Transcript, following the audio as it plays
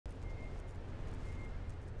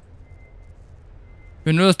Ich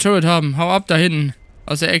will nur das Turret haben. Hau ab da hinten.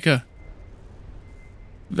 Aus der Ecke.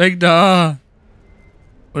 Weg da.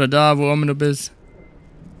 Oder da, wo immer du bist.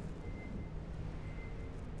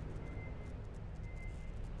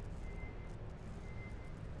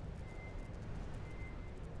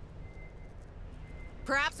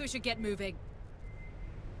 Perhaps we should get moving.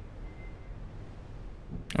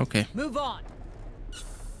 Okay. Move on.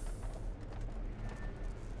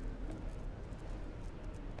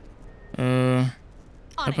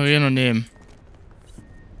 Reparieren und nehmen.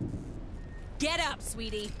 Get up,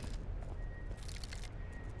 sweetie.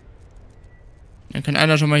 Dann kann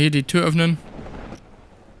einer schon mal hier die Tür öffnen.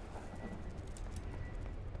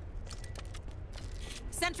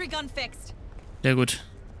 Sentry gun fixed. Sehr gut.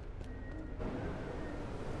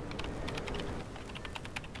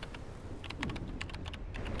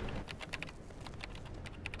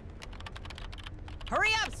 Hurry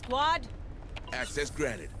up, squad. Access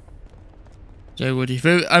granted. Sehr gut. Ich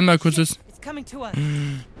will einmal kurz das... It's coming to us.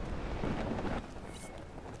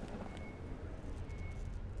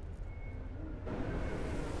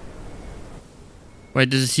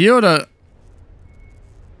 Wait, ist es hier oder...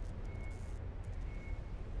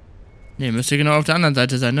 Ne, müsste genau auf der anderen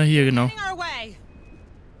Seite sein, ne? Hier genau. Heading our way.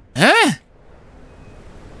 Hä?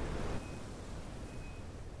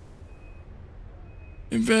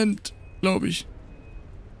 Event, glaube ich.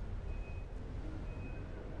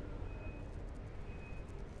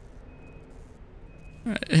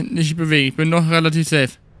 Nicht bewegen, ich bin noch relativ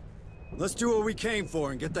safe. Let's do what we came for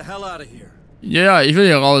and get the hell out of here. Ja, ich will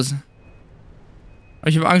hier raus. Aber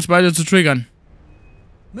ich habe Angst, beide zu triggern.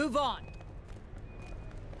 Move on.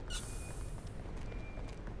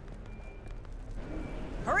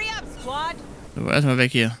 Hurry up, squad. So, erstmal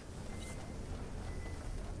weg hier.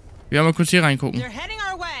 Wir haben mal kurz hier reingucken. They're heading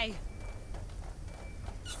our way.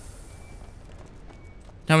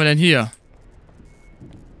 Was haben wir denn hier?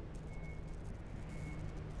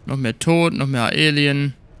 Noch mehr Tod, noch mehr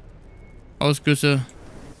Alien. Ausgüsse.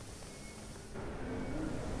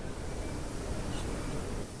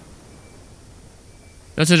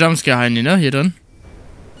 Das ist der Jumpscare-Handy, ne? Hier drin.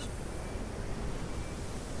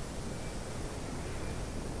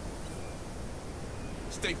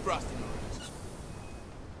 Stay frosty.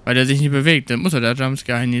 Weil der sich nicht bewegt. Dann muss er der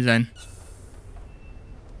Jumpscare-Handy sein.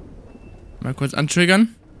 Mal kurz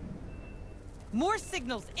antriggern. More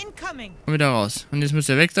signals incoming. Und wieder raus. Und jetzt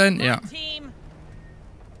müsste er weg sein. Ja. Team.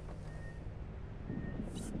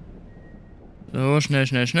 So, schnell,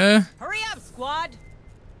 schnell, schnell. Hurry up, squad.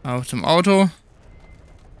 Auf zum Auto.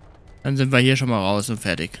 Dann sind wir hier schon mal raus und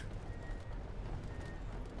fertig.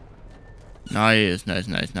 Nice, nice,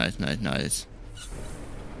 nice, nice, nice, nice.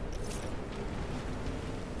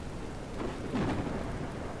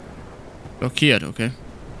 Blockiert, okay.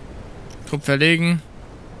 Trupp verlegen.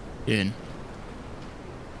 Hier hin.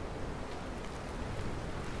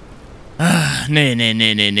 Ah, nee, nee,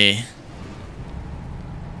 nee, nee, nee.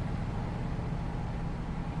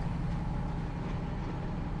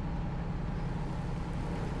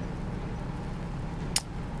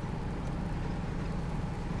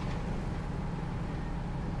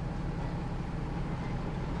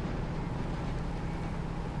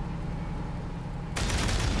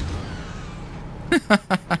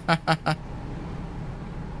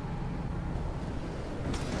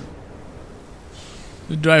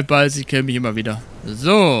 Drive-Bys, ich kenne mich immer wieder.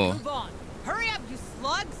 So. Move on. Hurry up, you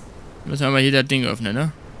slugs. Müssen wir mal hier das Ding öffnen,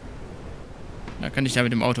 ne? Da kann ich da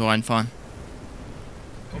mit dem Auto reinfahren.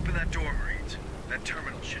 Open that door, Marines. That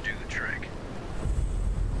terminal should do the trick.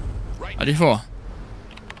 Hatte ich vor.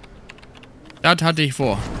 Das hatte ich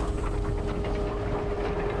vor.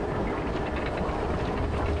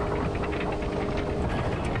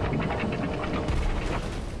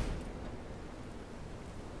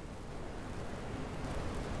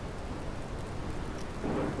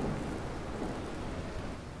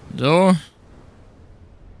 So.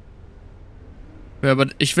 Ja, aber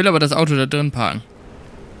ich will aber das Auto da drin parken.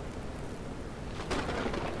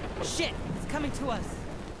 Shit, it's coming to us.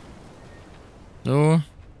 So.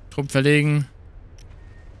 Trupp verlegen.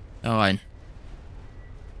 Da rein.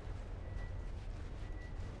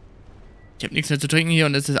 Ich habe nichts mehr zu trinken hier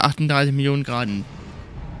und es ist 38 Millionen Grad.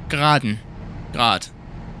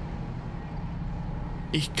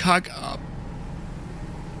 Ich kack ab.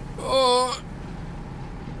 Oh.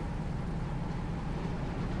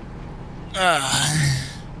 Ah.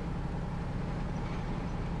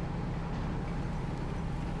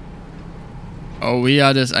 Oh, hier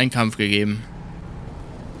hat es einen Kampf gegeben.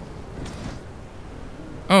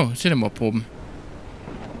 Oh, ist hier nochmal Proben.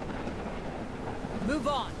 Move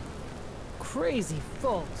on. Crazy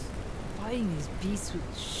folks. fighting these beasts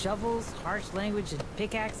with shovels, harsh language, and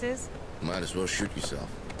pickaxes? Might as well shoot yourself.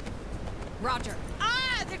 Roger.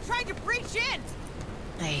 Ah! They're trying to breach in!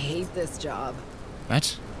 I hate this job.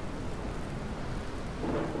 Was?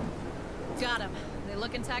 Got him. They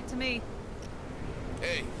look intact to me.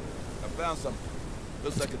 Hey, I found something.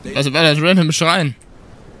 Looks like a data. Was war das random Schreien?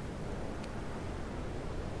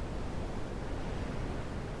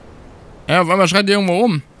 Ja, auf einmal schreit die irgendwo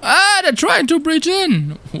rum. Ah, they're trying to breach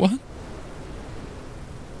in. What?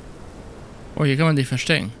 Oh, hier kann man sich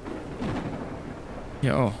verstecken.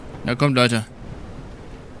 Hier auch. Na kommt, Leute.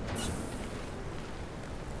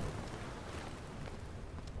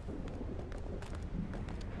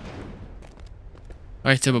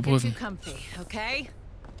 Rechts überprüfen. Okay?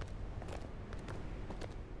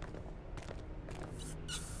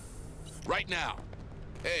 Right now.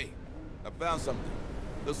 Hey, I found something.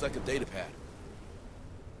 Looks like a data pad.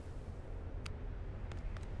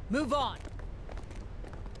 Move on.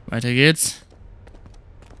 Weiter geht's.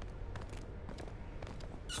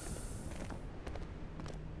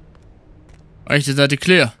 Rechte Seite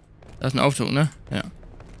clear. Da ist ein Aufzug, ne? Ja.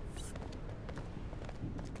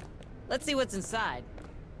 Let's see what's inside.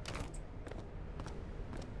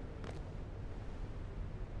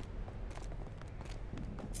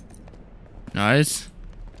 Nice.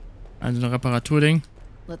 Also ein Reparaturding.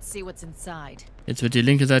 Let's see what's inside. Jetzt wird die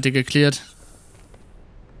linke Seite geklärt.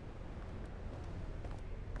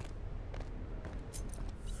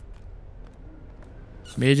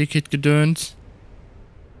 Medikit gedöns.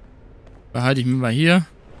 Behalte ich mir mal hier.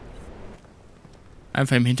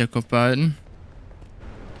 Einfach im Hinterkopf behalten.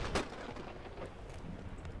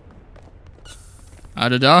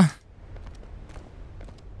 Alle da?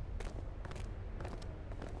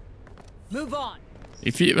 Move on.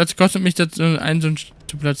 Wie viel, was kostet mich das, einen so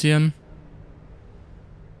zu platzieren?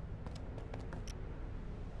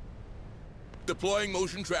 Deploying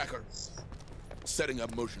motion tracker. Setting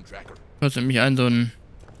up motion tracker. Kostet mich einen so ein...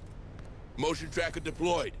 Motion tracker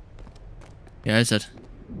deployed. Wie heißt das?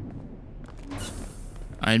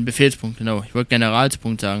 Ein Befehlspunkt, genau. Ich wollte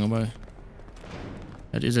Generalspunkt sagen, aber...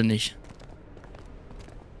 Das ist er nicht.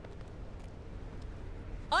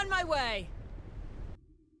 On my way.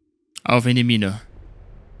 Auf in die Mine.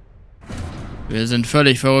 Wir sind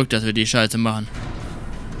völlig verrückt, dass wir die Scheiße machen.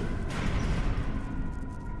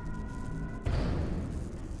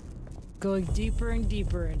 Going deeper and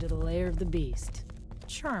deeper into the lair of the beast.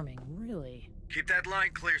 Charming, really. Keep that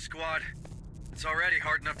line clear, squad. It's already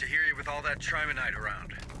hard enough to hear you with all that trimonite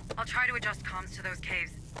around. I'll try to adjust comms to those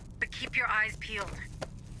caves, but keep your eyes peeled.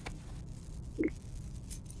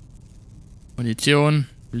 Munition,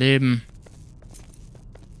 Leben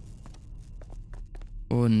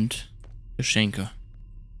und Geschenke.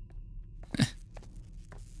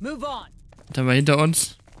 Move on. Was haben wir hinter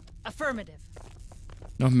uns? Affirmative.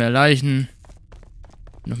 Noch mehr Leichen.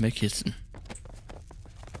 Noch mehr Kisten.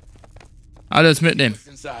 Alles mitnehmen. What's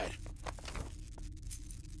inside?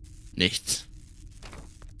 Nichts.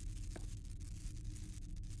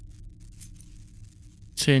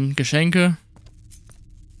 10 Geschenke.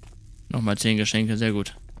 Nochmal 10 Geschenke, sehr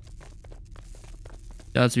gut.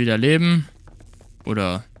 Da ist wieder Leben.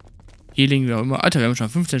 Oder Healing, wie auch immer. Alter, wir haben schon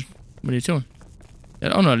 15 Munition. Der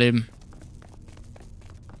hat auch noch Leben.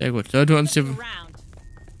 Sehr gut. Sollte uns hier...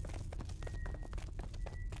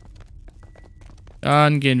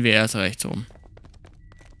 Dann gehen wir erst rechts rum.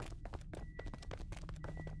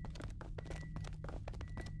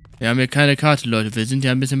 Wir haben hier keine Karte, Leute. Wir sind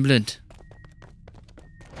ja ein bisschen blind.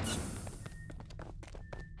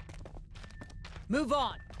 Move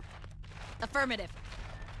on. Affirmative.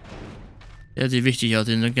 Der sieht wichtig aus,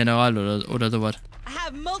 den General oder sowas. I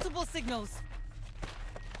have multiple signals.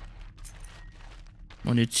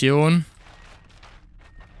 Munition.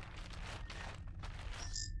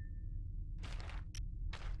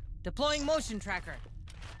 Deploying motion tracker.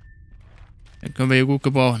 Den können wir hier gut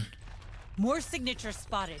gebrauchen. More signatures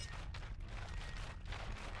spotted.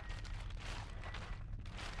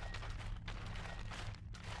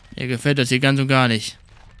 Mir gefällt das hier ganz und gar nicht.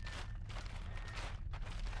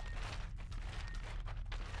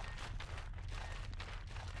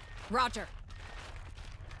 Roger.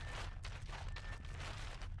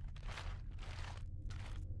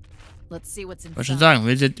 Let's see what's Was schon inside. sagen,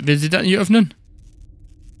 will sie das nicht öffnen?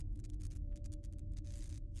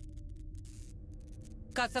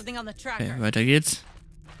 Got something on the tracker. Okay, weiter geht's.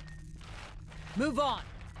 Move on.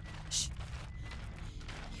 Shh.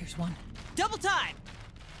 Here's one. Double time.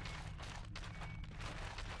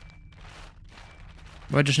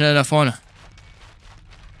 Weiter schnell nach vorne.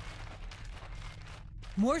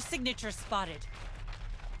 More signatures spotted.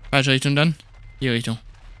 Falsche Richtung dann. Die Richtung.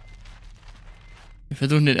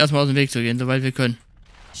 versuchen den erstmal aus dem Weg zu gehen, soweit wir können.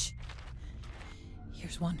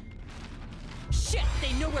 Here's one. Shit,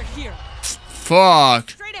 they know we're here. Fuck.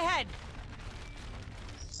 Straight ahead.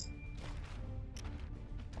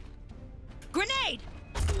 Grenade.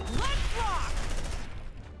 Let's rock.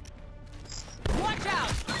 Watch out.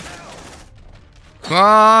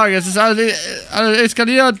 Fuck, jetzt ist alles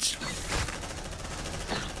eskaliert.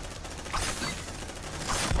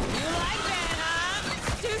 You like that, huh?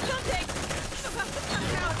 Do something.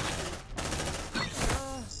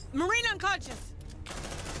 Marine unconscious.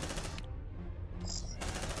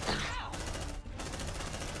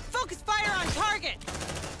 Focus fire on target.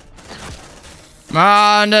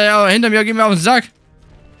 Mann, hinter mir, geh mir auf den Sack.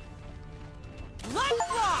 Let's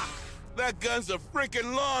rock. That gun's a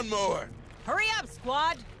freaking lawnmower. Hurry up,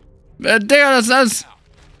 squad. Digga, das ist alles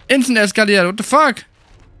instant eskaliert. What the fuck?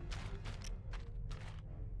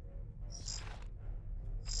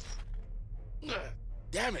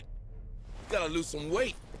 Damn it. Gotta lose some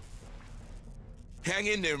weight. Hang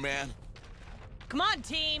in there, man. Come on,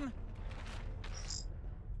 team.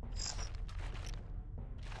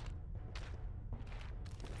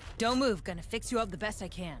 Don't move. Gonna fix you up the best I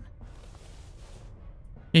can.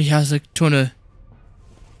 Ich hasse Tunnel.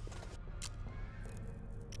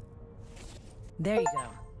 There you go.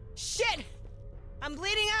 Shit! I'm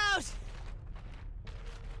bleeding out!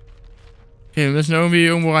 Okay, wir müssen irgendwie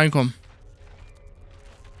irgendwo reinkommen.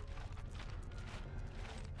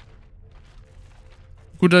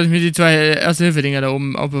 Gut, dass ich mir die 2 Erste-Hilfe-Dinger da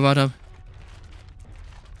oben aufbewahrt habe.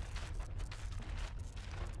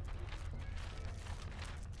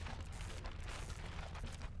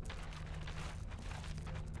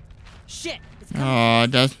 Shit! It's coming. Oh,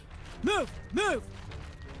 das Move! Move!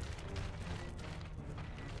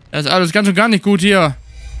 ist alles ganz und gar nicht gut hier.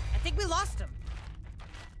 I think we lost him.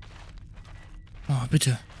 Oh,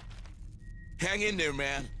 bitte. Hang in there,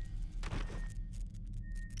 man.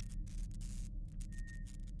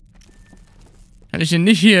 Kann ich den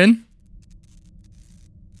nicht hier hin?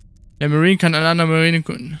 Der Marine kann einen anderen Marine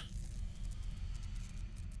kunden.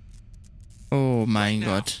 Oh mein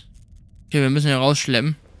Gott. Okay, wir müssen hier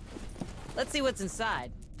rausschleppen. Let's see what's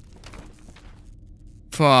inside.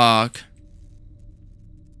 Fuck.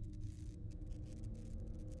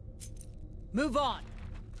 Move on.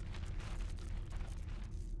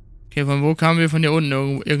 Okay, von wo kamen wir? Von hier unten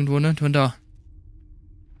irgendwo, ne? Von da.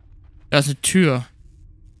 Da ist eine Tür.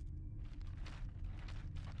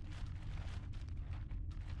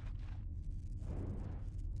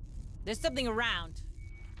 There's something around.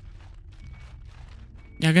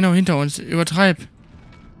 Ja, genau, hinter uns. Übertreib.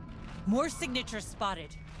 More signatures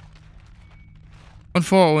spotted. Und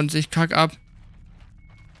vor uns. Ich kack ab.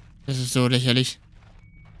 Das ist so lächerlich.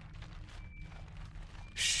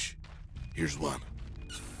 Shh. Here's one.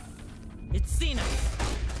 It's seen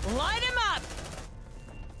us. Light him up!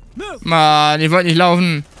 Move! Mann, ich wollte nicht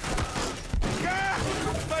laufen.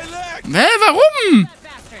 My leg! Hä, warum? That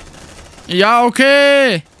bastard! Ja,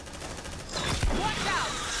 okay. Watch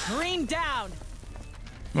out! Marine down!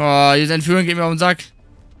 Boah, hier sein Führer geht mir auf den Sack.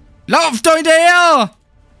 Lauf doch hinterher!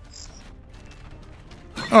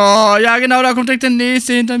 Oh, ja genau, da kommt direkt der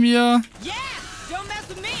nächste hinter mir. Yeah! Don't mess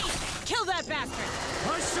with me! Kill that bastard!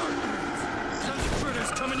 My son! Tons of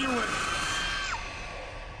critters coming your way.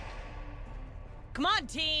 Come on,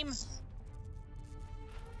 team!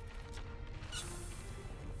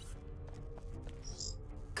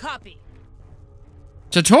 Copy.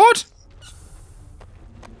 Ist er tot?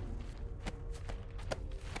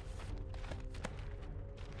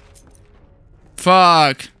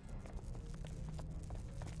 Fuck.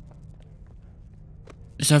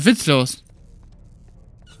 Ist ja witzlos.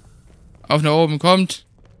 Auf nach oben kommt.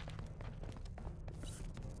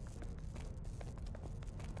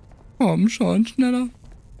 Komm schon, schneller.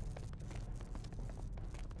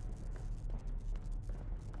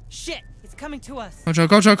 Shit! It's coming to us. Komm schon,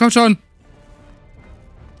 komm schon, komm schon.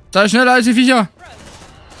 Sei schneller als die Viecher.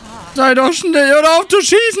 Sei doch schnell. Hör auf zu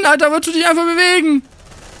schießen, Alter. Willst du dich einfach bewegen?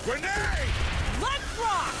 Grenade! Let's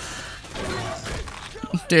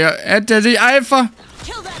rock! Der hätte sich einfach...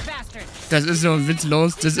 Kill that bastard! Das ist so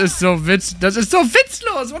witzlos. Das ist so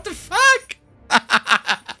witzlos. What the fuck?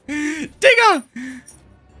 Digga.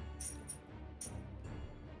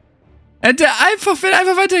 Wäre einfach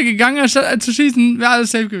weitergegangen, anstatt zu schießen, wäre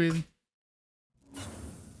alles safe gewesen.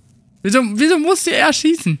 Wieso musste er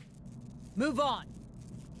schießen? Move on.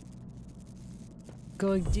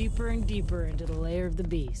 Going deeper and deeper into the lair of the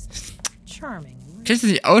beast. Charming. Kannst du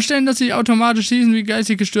nicht ausstellen, dass sie automatisch schießen wie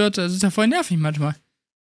geistig gestört? Das ist ja voll nervig manchmal.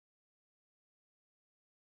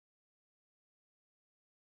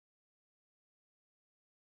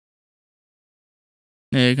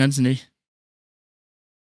 Nee, kannst du nicht.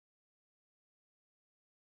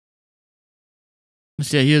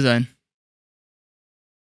 Müsste ja hier sein.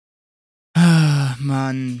 Ah,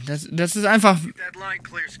 Mann. Das ist einfach... Keep that line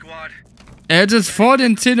clear, squad. Er hätte es vor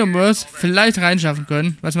den Xenomorphs vielleicht reinschaffen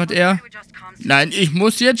können. Was macht er? To adjust comms. Nein, ich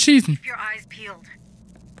muss jetzt schießen. Keep your eyes peeled.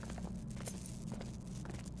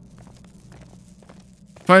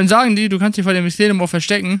 Vor allem sagen die, du kannst dich vor dem Xenomorph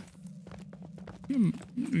verstecken.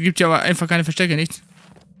 Gibt ja aber einfach keine Verstecke, nichts.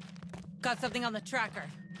 Got something on the tracker.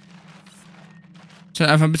 Ist halt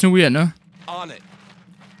einfach ein bisschen weird, ne? On it.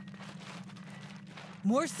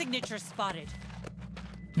 More signatures spotted.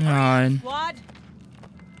 Nein. Squad,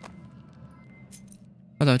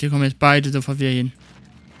 Warte, die kommen jetzt beide sofort wieder hin.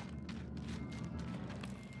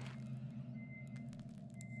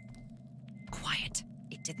 Quiet.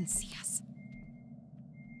 It didn't see us.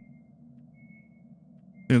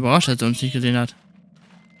 Bin überrascht, dass er uns nicht gesehen hat.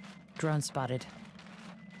 drone spotted.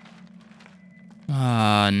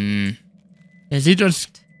 Mann. Er sieht uns.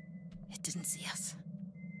 It didn't see us.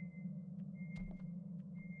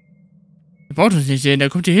 Er braucht uns nicht sehen, der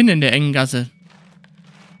kommt hier hin in der engen Gasse.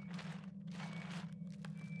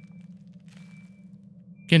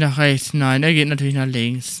 Geh nach rechts. Nein, er geht natürlich nach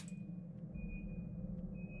links.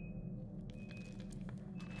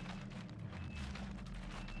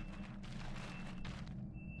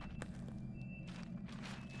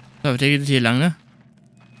 So, der geht hier lang, ne?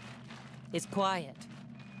 It's quiet.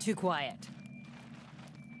 Too quiet.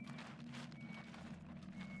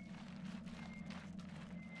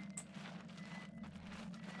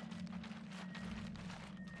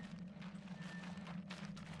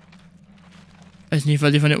 Weiß nicht,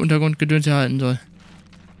 was ich von der Untergrundgedönse halten soll.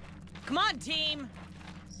 Come on, team.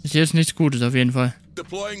 Ist jetzt nichts Gutes auf jeden Fall.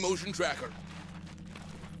 Deploying motion tracker.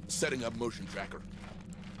 Setting up motion tracker.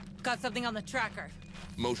 Got something on the tracker.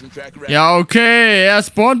 Motion tracker. Ja, okay, er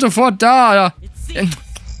spawnt sofort da. It's seen.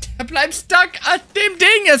 Er bleibt stuck an dem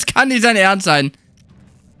Ding. Es kann nicht sein Ernst sein.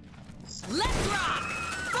 Let's rock!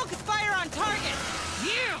 Focus fire on target!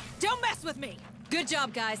 Yeah! Don't mess with me! Good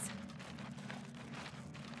job, guys.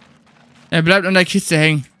 Er bleibt an der Kiste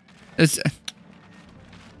hängen. Es,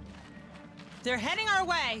 They're heading our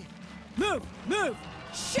way. Move! Move!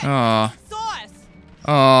 Shit! oh. Saw us!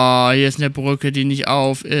 Oh, hier ist eine Brücke, die nicht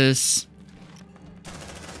auf ist.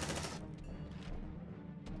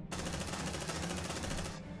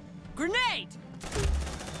 Grenade!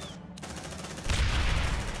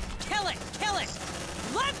 Kill it! Kill it!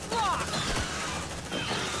 Let's rock!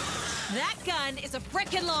 That gun is a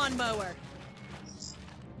frickin' lawnmower.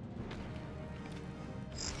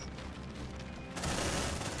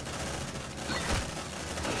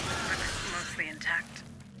 Mostly intact.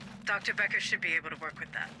 Dr. Becker should be able to work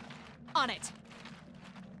with that. On it.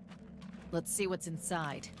 Let's see what's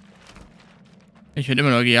inside. Ich werde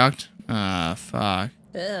immer noch gejagt. Ah, fuck.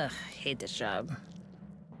 Ugh, hate this job.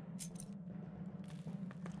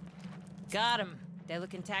 Got him. They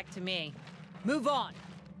look intact to me. Move on.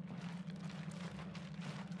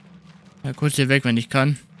 Ja, kurz hier weg, wenn ich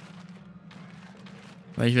kann.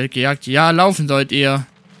 Weil ich werde gejagt. Ja, laufen sollt ihr.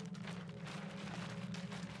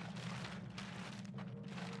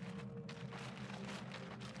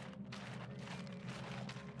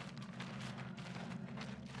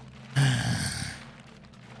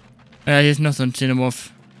 Ja, hier ist noch so ein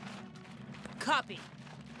Xenomorph. Copy.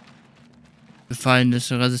 Befallen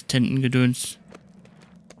des resistenten Gedöns.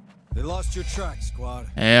 They lost your track, squad.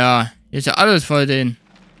 Ja, hier ist ja alles voll den.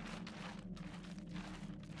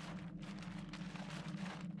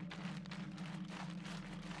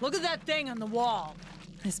 Look at that thing on the wall.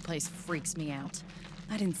 This place freaks me out.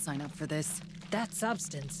 I didn't sign up for this. That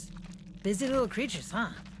substance. Busy little creatures, huh?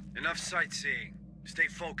 Enough sightseeing. Stay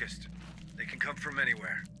focused. They can come from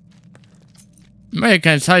anywhere. Mach hier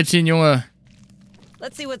keine Zeit ziehen, Junge.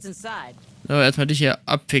 Let's see what's inside. So, erstmal dich hier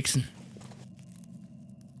abfixen.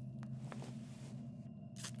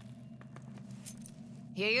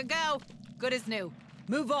 Here you go. Good as new.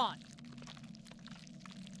 Move on.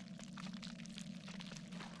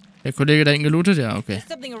 Der Kollege da hinten gelootet? Ja, okay. There's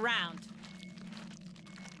something around.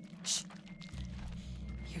 Shh.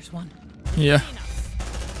 Here's one. Ja.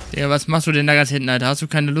 Digga, was machst du denn da ganz hinten, Alter? Hast du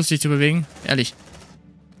keine Lust, dich zu bewegen? Ehrlich.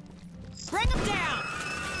 Bring him down.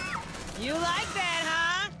 You like that,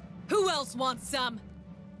 huh? Who else wants some?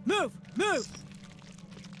 Move, move.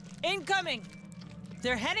 Incoming.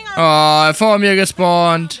 They're heading our Oh, vor mir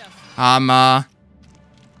gespawnt. Hammer.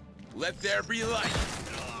 Let there be light.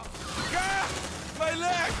 Ah, my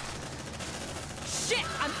leg! Shit,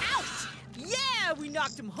 I'm out. Yeah, we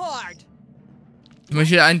knocked him hard. Ich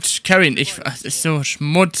möchte wieder einen carryen. Es ist so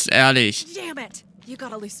Schmutz, ehrlich. Damn it. You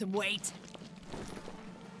gotta lose some weight.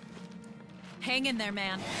 Hang in there,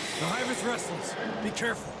 man. The hive is restless. Be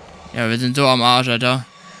careful. Ja, wir sind so am Arsch, Alter.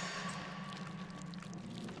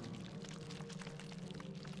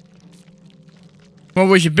 Guck mal,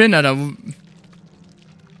 wo ich hier bin, Alter.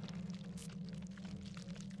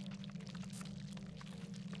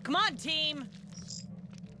 Come on, team.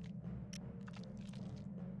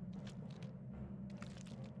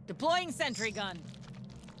 Deploying sentry gun.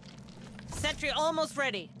 Sentry almost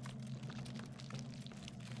ready.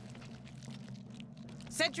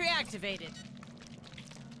 Sentry activated.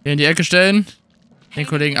 Hier in die Ecke stellen. Den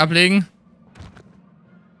Kollegen ablegen.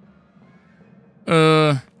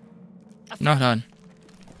 Nachladen.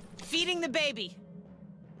 Feeding the baby.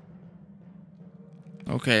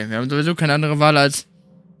 Okay, wir haben sowieso keine andere Wahl als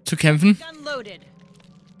zu kämpfen. Gun loaded.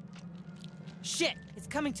 Shit, it's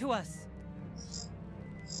coming to us.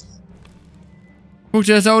 Guck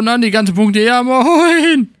dir das da unten an, die ganzen Punkte. Ja,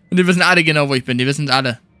 moin! Und die wissen alle genau, wo ich bin. Die wissen es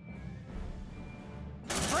alle.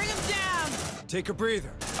 Bring him down. Take a breather.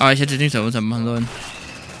 Aber ich hätte nichts da unten machen sollen.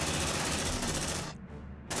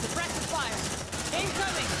 Suppress the fire.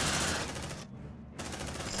 Incoming.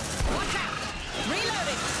 Watch out.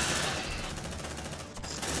 Reloading.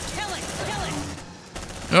 Kill it.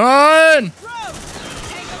 Nein! Drone.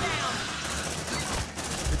 Take him down.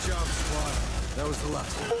 Good job, squad. That was the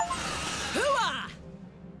last one. Hooah!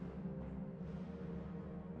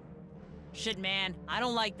 Shit, man. I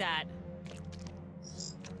don't like that.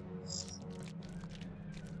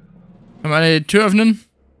 Kann man die Tür öffnen?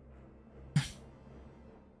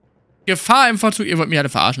 Gefahr im Vorzug. Ihr wollt mich alle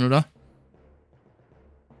verarschen, oder?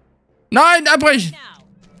 Nein, abbrechen!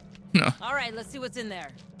 Now. Ja. All right, let's see what's in there.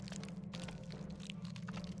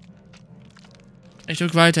 Ich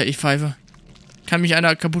drück weiter, ich pfeife. Kann mich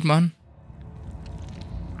einer kaputt machen?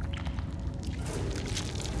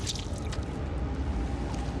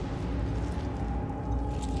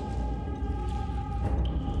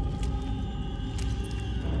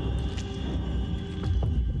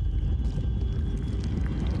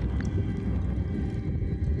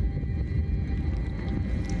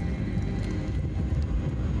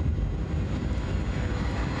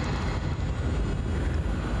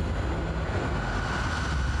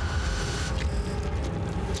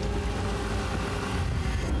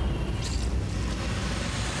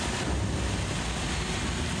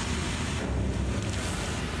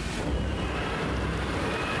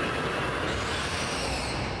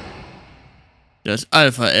 Das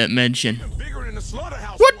Alpha-Männchen.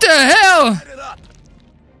 What the hell?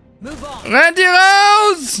 Move on. Rennt ihr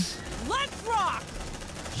raus! Let's rock!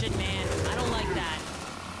 Shit, man. I don't like that.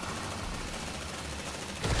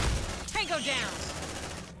 Tango down.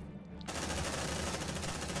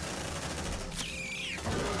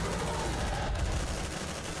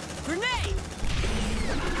 Grenade!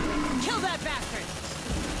 Kill that bastard!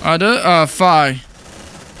 Warte, ah, fuck.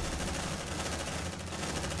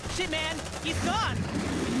 Shit, man. He's gone.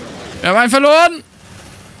 Wir haben einen verloren.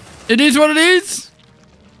 It is what it is.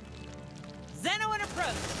 Zeno in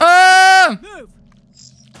approach. Ah! Move.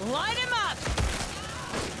 Light him up.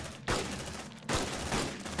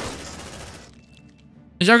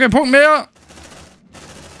 Ich habe keinen Punkt mehr.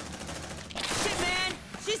 Shit, man.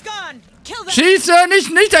 She's gone. Kill that. Schieße,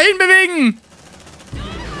 nicht dahin bewegen.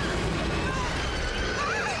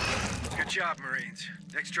 Good job, Marines.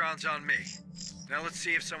 Next round's on me. Now let's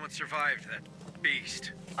see if someone survived that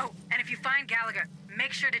beast. Oh, and if you find Gallagher,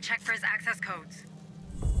 make sure to check for his access codes.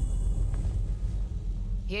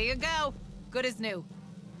 Here you go. Good as new.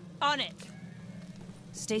 On it.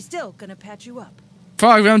 Stay still. Gonna patch you up.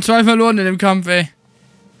 Fuck, wir haben 2 verloren in dem Kampf, ey.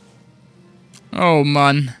 Oh,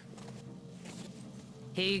 Mann.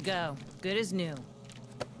 Here you go. Good as new.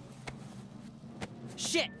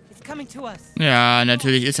 Shit. It's coming to us. Ja,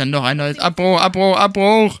 natürlich ist dann noch ein neues Abbruch.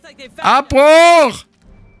 Looks like they found Abbruch!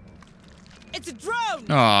 It's a drone.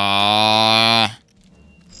 Oh.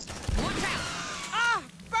 Watch out. Ah,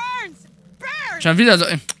 burns. Burns. Schon wieder so.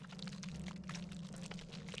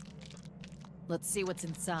 Let's see what's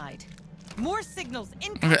inside. More signals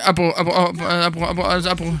incoming. Okay, Abbruch, alles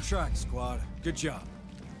Abbruch. Good track, squad. Good job.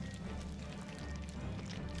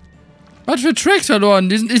 Was für Tracks verloren?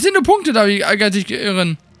 Die sind nur Punkte da, wie geizig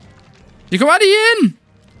irren. Die kommen alle hier hin.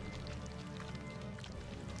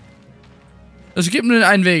 Es gibt nur den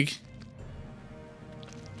einen Weg.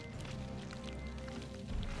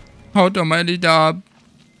 Haut doch mal die da ab.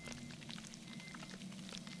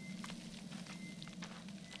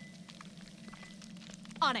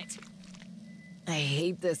 On it. I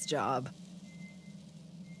hate this job.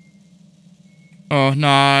 Oh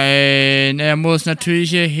nein, er muss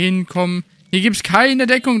natürlich hier hinkommen. Hier gibt's keine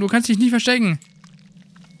Deckung, du kannst dich nicht verstecken.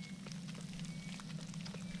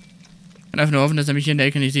 Kann einfach nur hoffen, dass er mich hier in der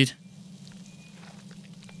Ecke nicht sieht.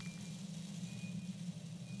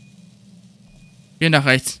 Hier nach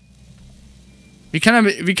rechts. Wie kann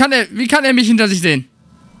er mich hinter sich sehen?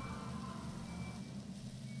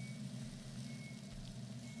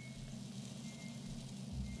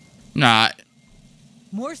 Na.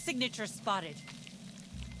 More signatures spotted.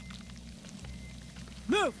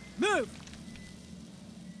 Move, move.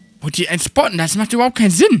 Und die entspotten, das macht überhaupt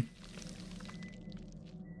keinen Sinn.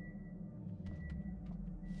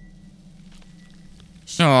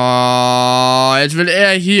 Oh, jetzt will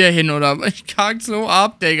er hier hin, oder? Ich kack so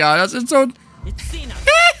ab, Digga. Das ist so... It's Cena.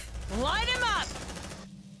 Light him up.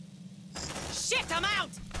 Shit, I'm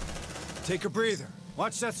out. Take a breather.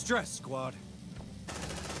 Watch that stress, squad.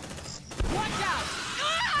 Watch out.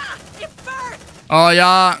 Ah! It burns. Oh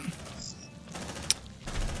ja.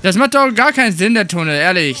 Das macht doch gar keinen Sinn, der Tunnel,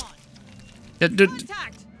 ehrlich.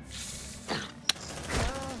 Contact.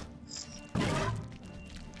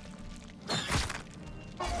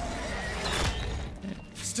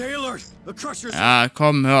 Stay alert. The crusher's... Ja,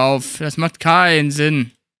 komm, hör auf. Das macht keinen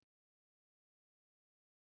Sinn.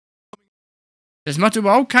 Das macht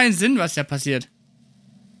überhaupt keinen Sinn, was da passiert.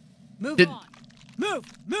 Move on. Move,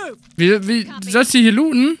 move. Wie sollst du hier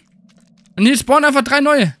looten? Und hier spawnen einfach 3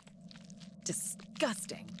 neue.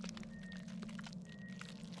 Disgusting.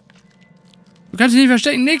 Du kannst dich nicht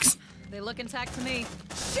verstecken, nix. They look intact to me.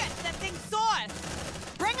 Shit, that thing saw us.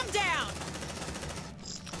 Bring him down.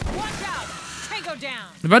 Watch out. Tango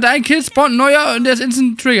down. Warte, ein Kill spawnt ein neuer und der ist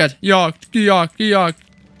instant triggert. Gejagt, gejagt, gejagt.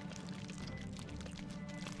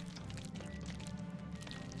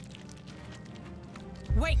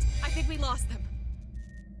 Wait, I think we lost them.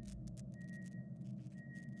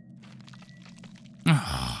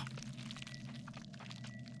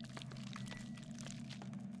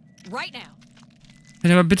 Right now. Kann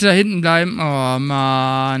ich mal bitte da hinten bleiben? Oh,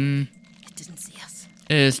 Mann. It didn't see us.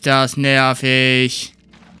 Ist das nervig.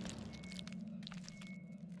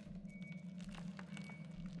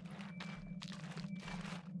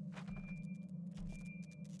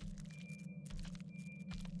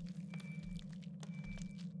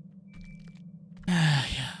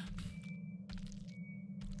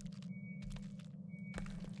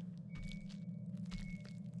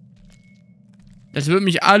 Das wird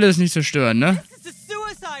mich alles nicht so stören, ne? This is a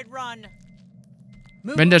suicide run.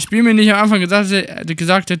 Move Wenn das Spiel mir nicht am Anfang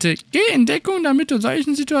gesagt hätte, geh in Deckung, damit du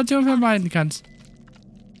solchen Situationen vermeiden kannst.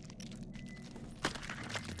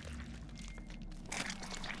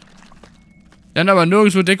 Dann aber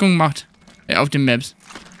nirgendwo Deckung macht. Auf den Maps.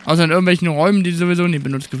 Außer in irgendwelchen Räumen, die sowieso nie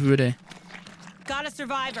benutzt gefühlt, ey. Got a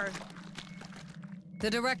survivor. The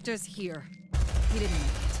director's here. He didn't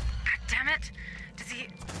make it. God damn it.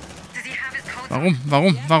 Does he have his codes? Warum?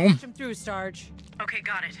 Warum? Warum? Push him through, Sarge. Okay,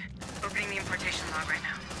 got it. Opening the importation log right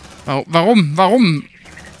now. Warum? Warum? Take a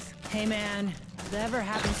few minutes. Hey, man. If that ever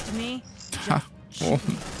happens to me, Warum?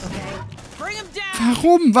 okay? Bring him down.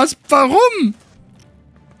 Warum? Was? Warum?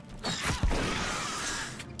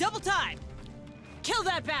 Double time. Kill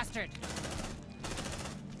that bastard.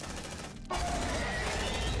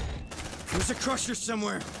 There's a crusher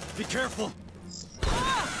somewhere. Be careful.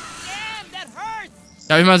 Ah, damn, that hurts.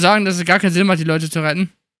 Darf ich mal sagen, dass es gar keinen Sinn macht, die Leute zu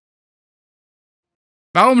retten?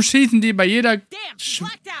 Warum schießen die bei jeder Damn,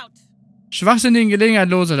 blacked out. schwachsinnigen Gelegenheit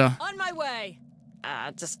los, oder? On my way.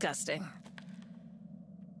 Disgusting.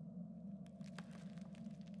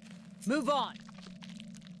 Move on.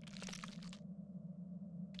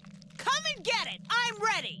 Come and get it. I'm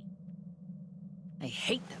ready. I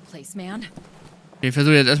hate that place, man. Ich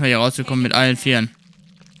versuche jetzt erstmal hier rauszukommen mit allen Vieren.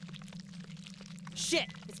 Shit,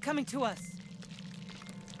 it's coming to us.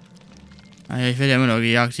 Alter, ich werde ja immer noch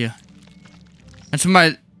gejagt hier. Kannst du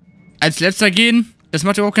mal als letzter gehen? Das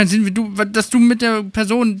macht überhaupt keinen Sinn, dass du mit der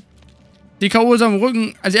Person, die K.O. ist am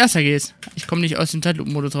Rücken, als erster gehst. Ich komme nicht aus dem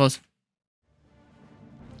Zeitlupenmodus raus.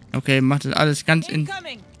 Okay, macht das alles ganz in...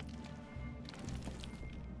 Incoming.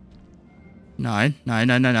 Nein, nein,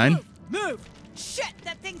 nein, nein, nein. Move. Shit,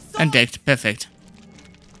 that thing's so Entdeckt, perfekt.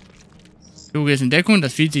 Du gehst in Deckung,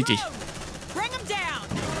 das Vieh sieht dich. Bring him down.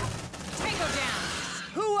 Tango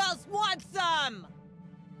down. Who else wants some?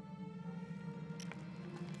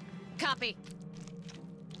 Copy.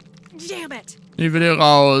 Damn it. Ich will hier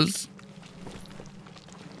raus.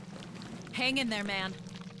 Hang in there, man.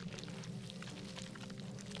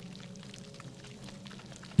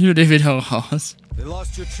 Ich will hier wieder raus. They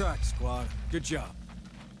lost your track, squad. Good job.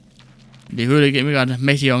 Die Höhle geht mir gerade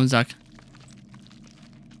mächtig auf den Sack.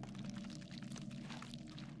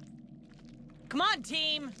 Come on,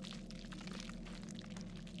 team.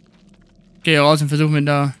 Geh raus und versuch mir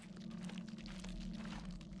da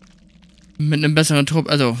Mit einem besseren Trupp,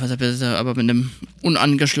 also, was heißt besser, aber mit einem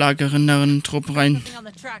unangeschlageneren Trupp rein. Something on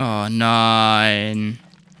the track. Oh nein.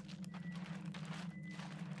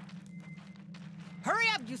 Hurry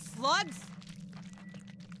up, you slugs!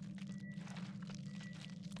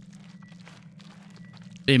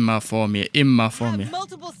 Immer vor mir, immer vor mir.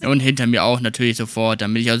 Und hinter mir auch natürlich sofort,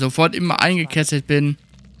 damit ich ja sofort immer eingekesselt bin.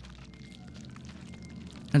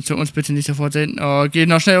 Kannst du uns bitte nicht sofort sehen? Oh, geh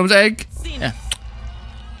noch schnell ums Eck. Ja.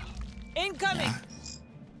 Incoming!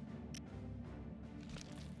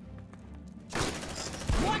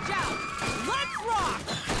 Watch out! Let's rock!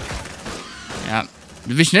 Ja.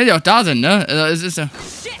 Wie schnell die auch da sind, ne? Also, es ist ja.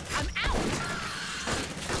 Shit, I'm out!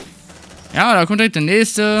 Ja, da kommt direkt der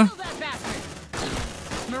nächste. Kill that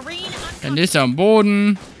bastard! Marine Der unconscious. nächste am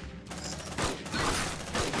Boden.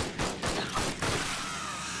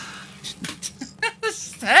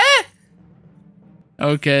 Hä?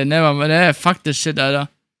 Okay, never mind. Fuck this shit, Alter.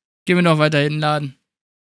 Gehen wir noch weiter hinten laden.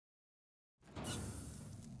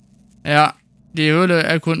 Ja, die Höhle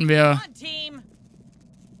erkunden wir. Come on, team!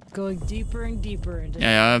 Going deeper and deeper into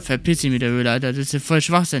Ja, verpiss dich mit der Höhle, Alter. Das ist ja voll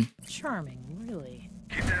Schwachsinn. charming, really.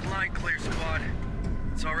 Keep that line clear, squad.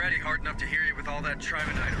 It's already hard enough to hear you with all that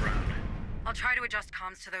trimonite around. I'll try to adjust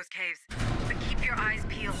comms to those caves, but keep your eyes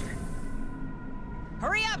peeled.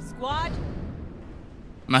 Hurry up, squad!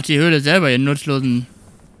 Mach die Höhle selber, ihr nutzlosen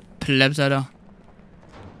Plebs, Alter.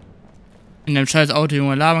 In dem scheiß Auto,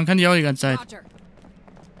 Junge. Labern kann ich auch die ganze Zeit. Roger.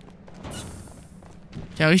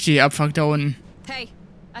 Ja, richtig Abfuck da unten. Hey,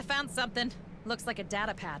 I found something. Looks like a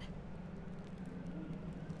data pad.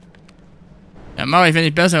 Ja, mach ich, wenn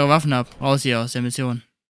ich bessere Waffen hab. Raus hier aus der Mission.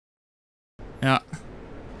 Ja.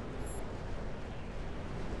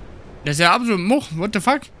 Das ist ja absolut Much. What the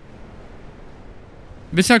fuck?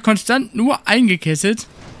 Du bist ja konstant nur eingekesselt.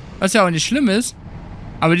 Was ja auch nicht schlimm ist.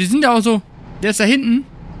 Aber die sind ja auch so. Der ist da hinten.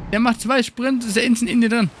 Der macht 2 Sprints, ist ja instant in dir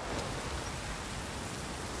drin.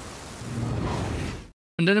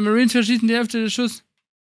 Und deine Marines verschießen die Hälfte des Schuss.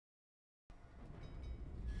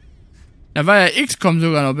 Da war ja XCOM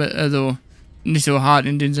sogar noch, also nicht so hart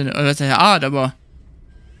in dem Sinne, was ist ja hart, aber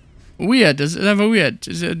weird, das ist einfach weird.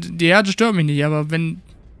 Die Härte stört mich nicht, aber wenn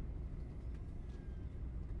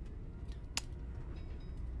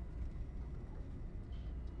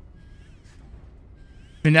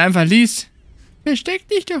er einfach liest, versteck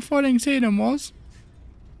dich doch vor den Xenomorphs.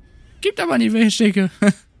 Gibt aber nicht welche Stecke.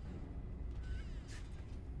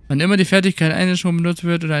 Wann immer die Fertigkeit eines schon benutzt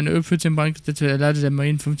wird oder eine Ölpfütze in Brand gesetzt wird, erleidet der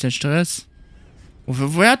Marine 15 Stress.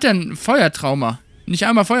 Woher hat der ein Feuertrauma? Nicht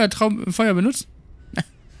einmal Feuer benutzt?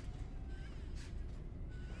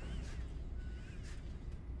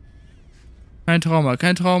 Kein Trauma,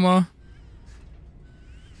 kein Trauma.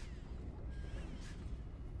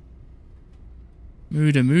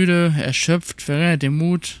 Müde, müde, erschöpft, verrennt den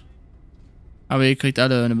Mut. Aber ihr kriegt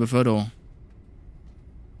alle eine Beförderung.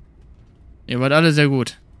 Ihr wart alle sehr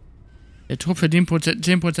gut. Der Trupp verdient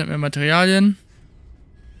 10% mehr Materialien.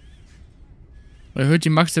 Erhöht die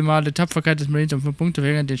maximale Tapferkeit des Marines um 5 Punkte,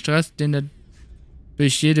 verringert den Stress, den er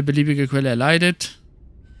durch jede beliebige Quelle erleidet.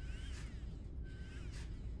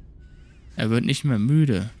 Er wird nicht mehr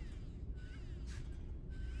müde.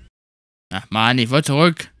 Ach man, ich wollte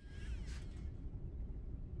zurück.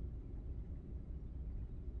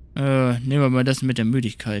 Nehmen wir mal das mit der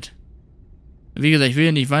Müdigkeit. Wie gesagt, ich will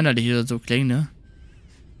ja nicht weinerlich oder so klingen, ne?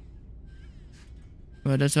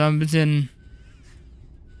 Aber das war ein bisschen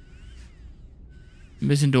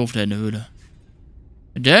doof da in der Höhle.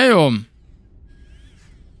 Damn!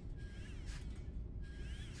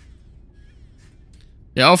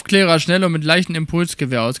 Der Aufklärer ist schnell und mit leichtem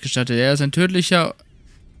Impulsgewehr ausgestattet. Er ist ein tödlicher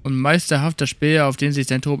und meisterhafter Späher, auf den sich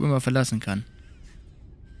sein Trupp immer verlassen kann.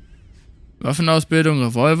 Waffenausbildung,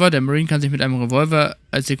 Revolver. Der Marine kann sich mit einem Revolver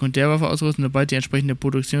als Sekundärwaffe ausrüsten, sobald die entsprechende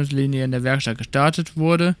Produktionslinie in der Werkstatt gestartet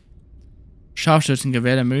wurde.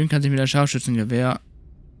 Scharfschützengewehr. Der Marine kann sich mit einem Scharfschützengewehr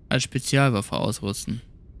als Spezialwaffe ausrüsten.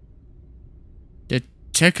 Der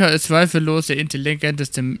Checker ist zweifellos das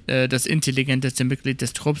intelligenteste Mitglied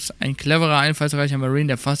des Trupps. Ein cleverer, einfallsreicher Marine,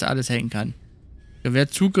 der fast alles hacken kann.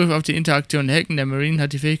 Gewährt Zugriff auf die Interaktion Hacken. Der Marine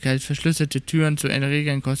hat die Fähigkeit, verschlüsselte Türen zu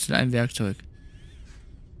entriegeln, kostet ein Werkzeug.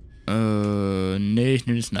 Nee, ich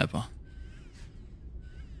nehme den Sniper.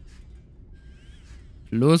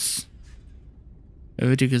 Plus.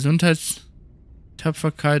 Erhöht die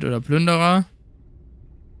Gesundheitstapferkeit oder Plünderer.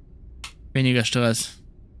 Weniger Stress.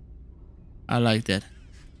 I like that.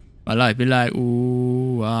 I like, be like,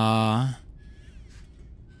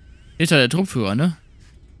 Ist ja der Truppführer, ne?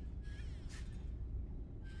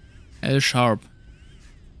 L. Sharp.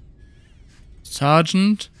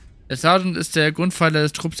 Sergeant. Der Sergeant ist der Grundpfeiler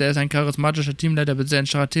des Trupps. Er ist ein charismatischer Teamleiter,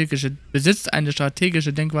 besitzt eine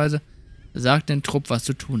strategische Denkweise, sagt dem Trupp, was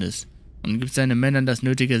zu tun ist und gibt seinen Männern das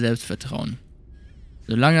nötige Selbstvertrauen.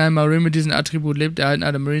 Solange ein Marine mit diesem Attribut lebt, erhalten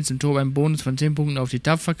alle Marines im Trupp einen Bonus von 10 Punkten auf die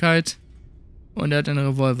Tapferkeit. Und er hat einen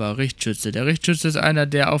Revolver, Richtschütze. Der Richtschütze ist einer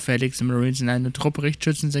der auffälligsten Marines in einem Trupp.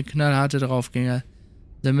 Richtschützen sind knallharte Draufgänger.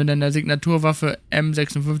 Sie mit einer Signaturwaffe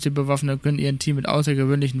M56 bewaffnet und können ihrem Team mit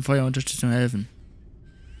außergewöhnlichen Feuerunterstützung helfen.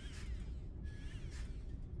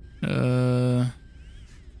 Gehen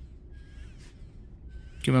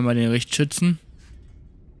wir mal den Richtschützen.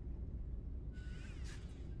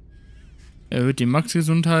 Erhöht die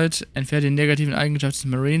Max-Gesundheit, entfernt die negativen Eigenschaften des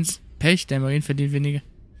Marines. Pech, der Marine verdient weniger.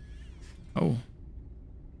 Oh.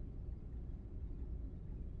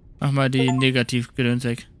 Mach mal die Negativ-Gedöns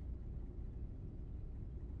weg.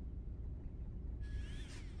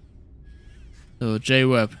 So,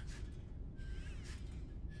 J-Web.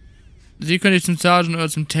 Sie könnte ich zum Sergeant oder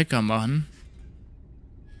zum Tacker machen.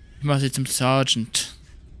 Ich mache sie zum Sergeant.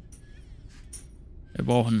 Wir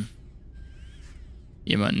brauchen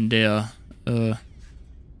jemanden, der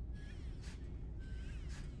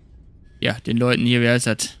ja, den Leuten hier, wie heißt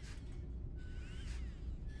das?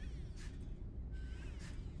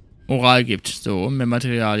 Moral gibt. So, und mehr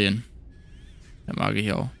Materialien. Das mag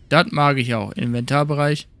ich auch. Das mag ich auch.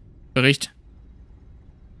 Inventarbereich. Bericht.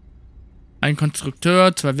 Ein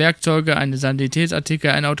Konstrukteur, 2 Werkzeuge, eine Sanitätsartikel,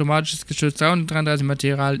 ein automatisches Geschütz, 333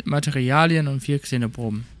 Materialien und 4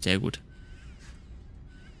 Xenoproben. Sehr gut.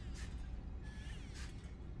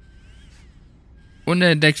 Und er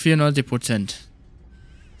entdeckt 94%.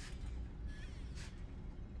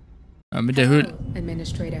 Aber mit der Höhle.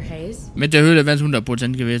 Mit der Höhle wären es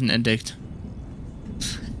 100% gewesen, entdeckt.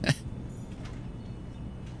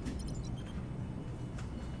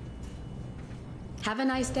 Have a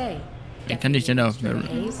nice day. Den kann ich denn auch.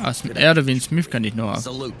 Aus dem Erdewin Smith kann ich noch.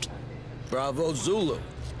 Salute. Bravo Zulu.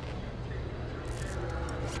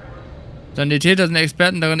 Sanitäter sind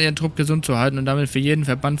Experten darin, ihren Trupp gesund zu halten und damit für jeden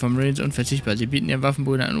Verband von Marines unverzichtbar. Sie bieten ihren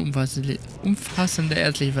Waffenbrüdern eine umfassende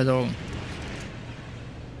ärztliche Versorgung.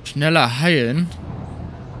 Schneller heilen.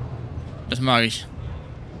 Das mag ich.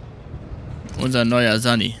 Unser neuer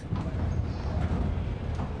Sunny.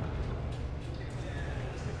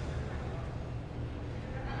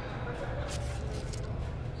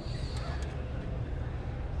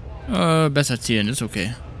 Besser zielen, ist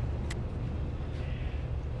okay.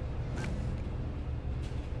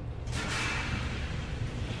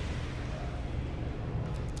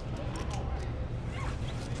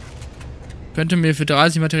 Könnte mir für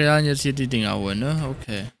 30 Materialien jetzt hier die Dinger holen, ne?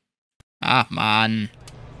 Okay. Ach, Mann.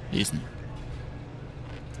 Lesen.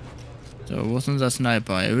 So, wo ist unser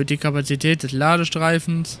Sniper? Erhöht die Kapazität des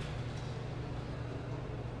Ladestreifens.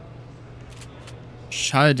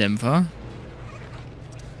 Schalldämpfer.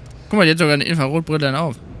 Guck mal, jetzt sogar eine Infrarotbrille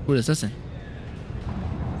auf. Cool ist das denn?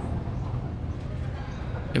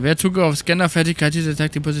 Gewährt Zugriff auf Scannerfertigkeit. Diese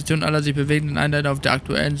zeigt die Position aller sich bewegenden Einheiten auf der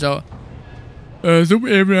aktuellen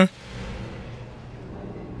Subebene.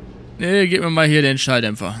 Ne, gib mir mal hier den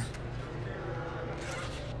Schalldämpfer.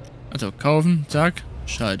 Also, kaufen, zack,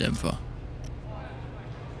 Schalldämpfer.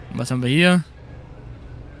 Und was haben wir hier?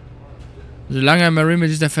 Solange ein Marine mit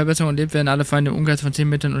dieser Verbesserung lebt, werden alle Feinde im Umkreis von 10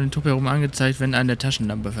 Metern um den Trupp herum angezeigt, wenn eine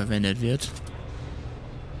Taschenlampe verwendet wird.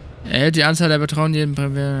 Erhält die Anzahl der Betrauen jeden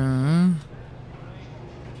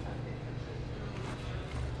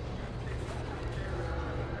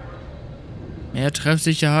mehr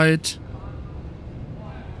Treffsicherheit.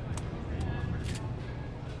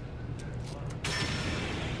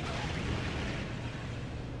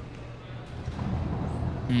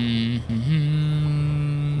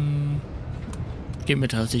 Geht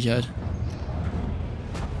mit Treffsicherheit.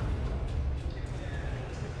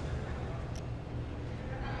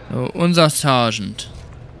 So, unser Sergeant.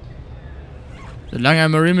 Solange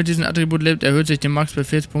ein Marine mit diesem Attribut lebt, erhöht sich der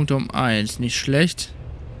Max-Befehlspunkte um 1. Nicht schlecht.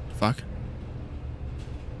 Fuck.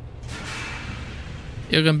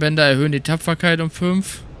 Irrenbänder erhöhen die Tapferkeit um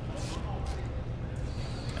 5.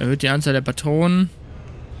 Erhöht die Anzahl der Patronen.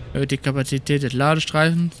 Erhöht die Kapazität des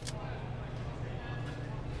Ladestreifens.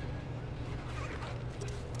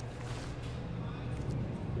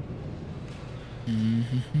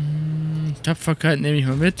 Tapferkeit nehme ich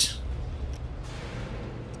mal mit.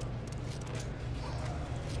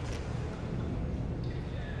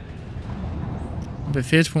 Ein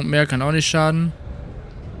Befehlspunkt mehr kann auch nicht schaden.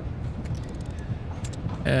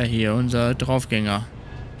 Hier, unser Draufgänger.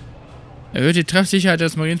 Erhöht die Treffsicherheit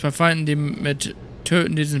des Marines bei Feinden, die mit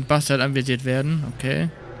Töten diesen Bastard anvisiert werden. Okay.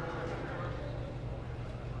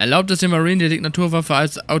 Erlaubt es dem Marine, die Signaturwaffe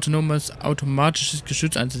als automatisches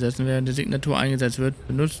Geschütz einzusetzen, während die Signatur eingesetzt wird.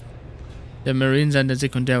 Benutzt der Marine seine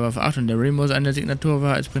Sekundärwaffe. Achtung, der Marine muss eine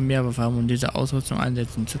Signaturwaffe als Primärwaffe haben, um diese Ausrüstung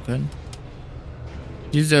einsetzen zu können.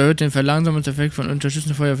 Diese erhöht den Verlangsamungseffekt von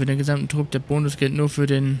Unterstützungsfeuer für den gesamten Trupp. Der Bonus gilt nur für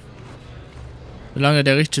den, solange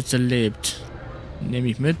der Richtschütze lebt. Nehme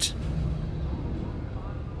ich mit.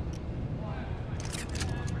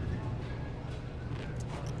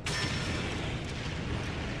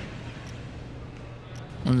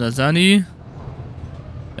 Unser Sunny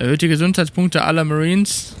erhöht die Gesundheitspunkte aller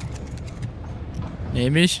Marines.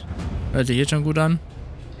 Nehme ich. Hört sich jetzt schon gut an.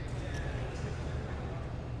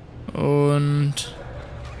 Und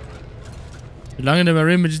solange der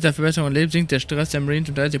Marine mit dieser Verbesserung lebt, sinkt der Stress der Marines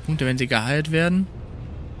um 30 Punkte, wenn sie geheilt werden.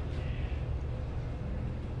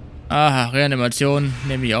 Aha, Reanimation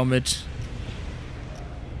nehme ich auch mit.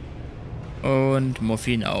 Und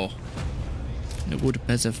Morphin auch. Eine gute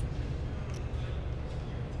Passive.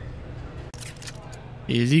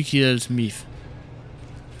 Ezekiel Smith.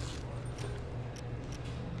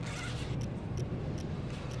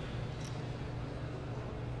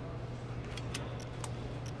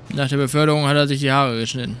 Nach der Beförderung hat er sich die Haare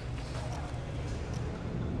geschnitten.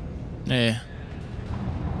 Nee.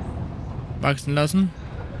 Wachsen lassen.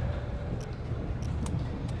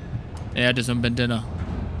 Er hatte so ein Bandana.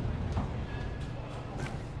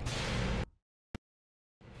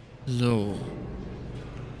 So.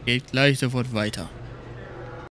 Geht gleich sofort weiter.